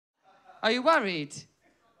Are you worried?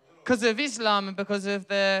 Because of Islam and because of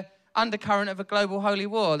the undercurrent of a global holy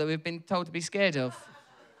war that we've been told to be scared of.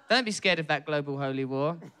 Don't be scared of that global holy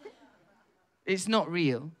war. It's not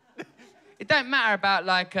real. It don't matter about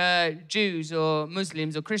like Jews or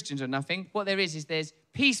Muslims or Christians or nothing. What there is there's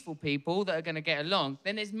peaceful people that are going to get along.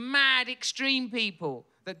 Then there's mad extreme people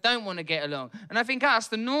that don't want to get along. And I think us,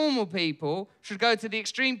 the normal people, should go to the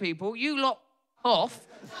extreme people. You lot off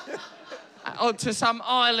to some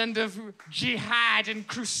island of jihad and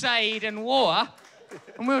crusade and war,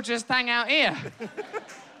 and we'll just hang out here.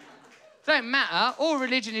 Don't matter. All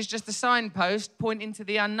religion is just a signpost pointing to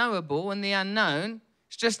the unknowable and the unknown.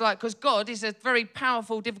 It's just like, because God is a very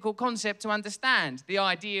powerful, difficult concept to understand. The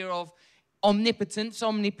idea of omnipotence,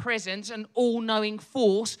 omnipresence, and all-knowing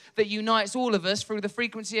force that unites all of us through the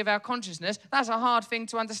frequency of our consciousness, that's a hard thing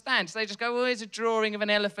to understand. So they just go, well, here's a drawing of an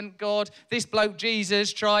elephant god. This bloke,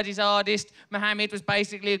 Jesus, tried his hardest. Muhammad was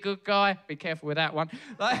basically a good guy. Be careful with that one.